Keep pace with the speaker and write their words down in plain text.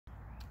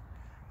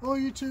Hello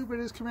YouTube, it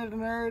is Gamera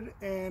Nerd,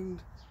 and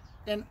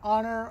in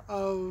honor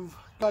of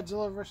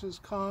Godzilla vs.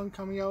 Kong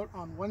coming out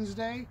on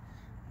Wednesday,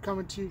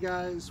 coming to you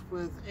guys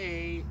with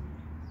a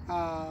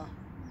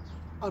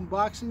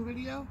unboxing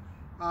video.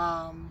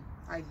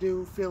 I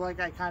do feel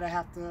like I kind of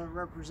have to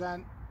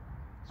represent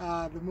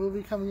the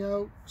movie coming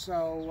out,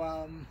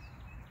 so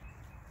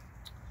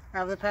I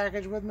have the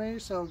package with me,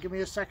 so give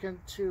me a second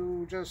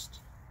to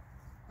just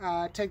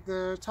take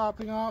the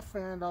topping off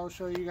and I'll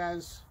show you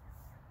guys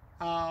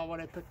what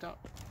I picked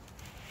up.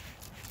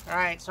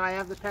 Alright, so I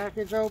have the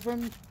package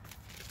open.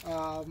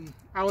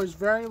 I was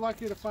very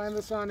lucky to find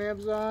this on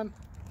Amazon.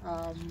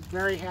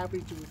 Very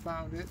happy to have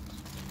found it.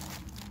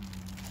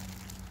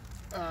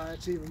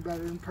 It's even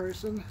better in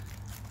person.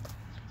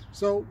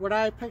 So what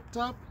I picked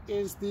up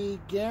is the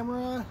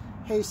Gamera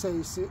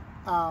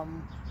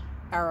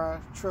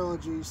Arrow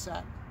Trilogy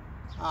set.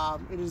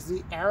 It is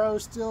the Arrow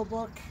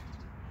Steelbook.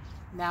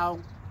 Now,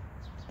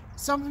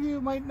 some of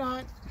you might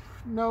not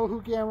know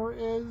who Gamera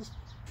is,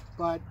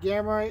 but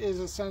Gamera is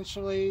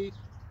essentially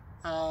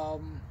a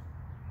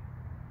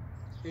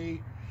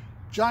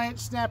giant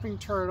snapping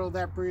turtle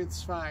that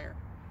breathes fire.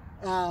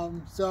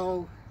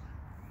 So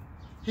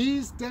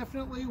he's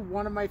definitely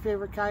one of my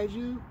favorite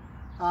kaiju.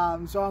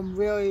 So I'm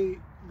really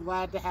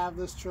glad to have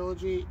this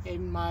trilogy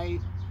in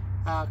my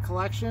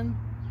collection.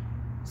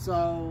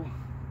 So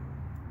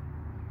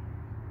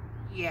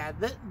yeah,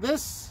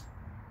 this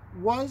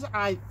was,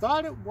 I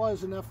thought it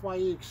was an FYE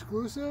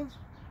exclusive,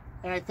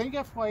 and I think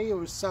FYE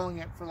was selling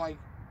it for like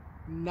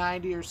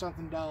 $90 or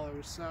something.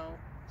 So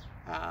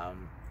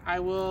I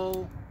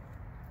will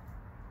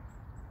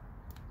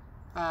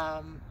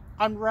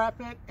unwrap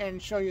it and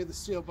show you the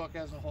steelbook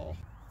as a whole.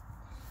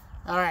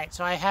 Alright,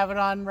 so I have it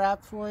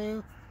unwrapped for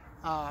you.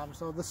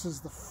 So this is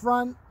the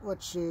front,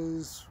 which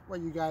is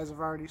what you guys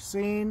have already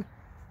seen,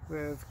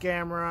 with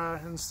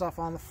Gamera and stuff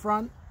on the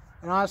front.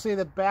 And honestly,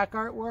 the back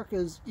artwork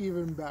is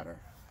even better.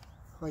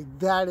 Like,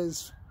 that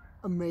is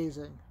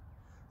amazing.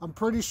 I'm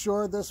pretty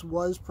sure this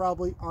was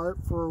probably art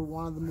for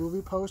one of the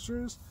movie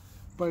posters,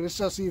 but it's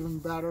just even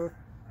better.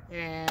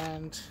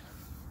 And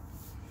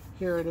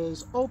here it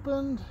is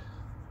opened.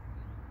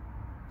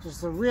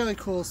 Just a really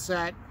cool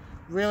set.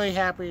 Really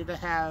happy to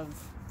have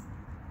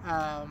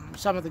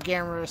some of the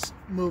Gamera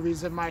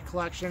movies in my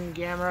collection.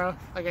 Gamera,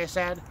 like I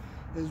said,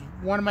 is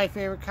one of my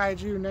favorite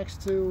kaiju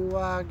next to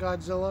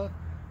Godzilla.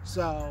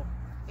 So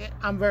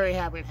I'm very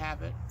happy to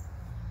have it.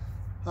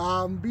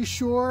 Be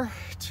sure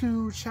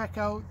to check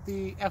out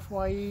the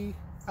FYE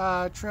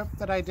trip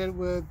that I did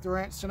with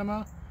Durant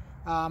Cinema.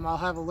 I'll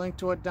have a link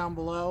to it down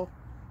below.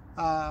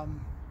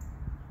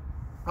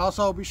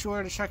 Also, be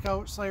sure to check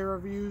out Slayer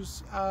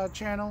Reviews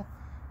channel.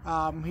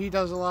 He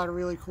does a lot of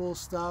really cool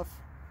stuff.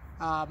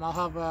 I'll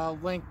have a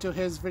link to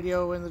his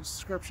video in the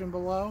description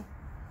below.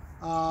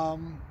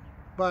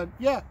 But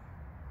yeah,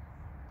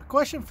 a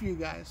question for you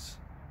guys.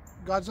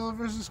 Godzilla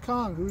vs.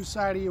 Kong, whose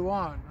side are you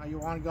on? Are you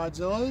on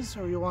Godzilla's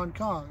or are you on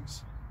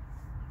Kong's?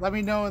 Let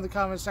me know in the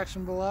comment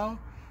section below.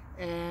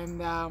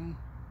 And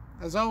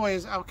as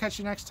always, I'll catch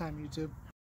you next time, YouTube.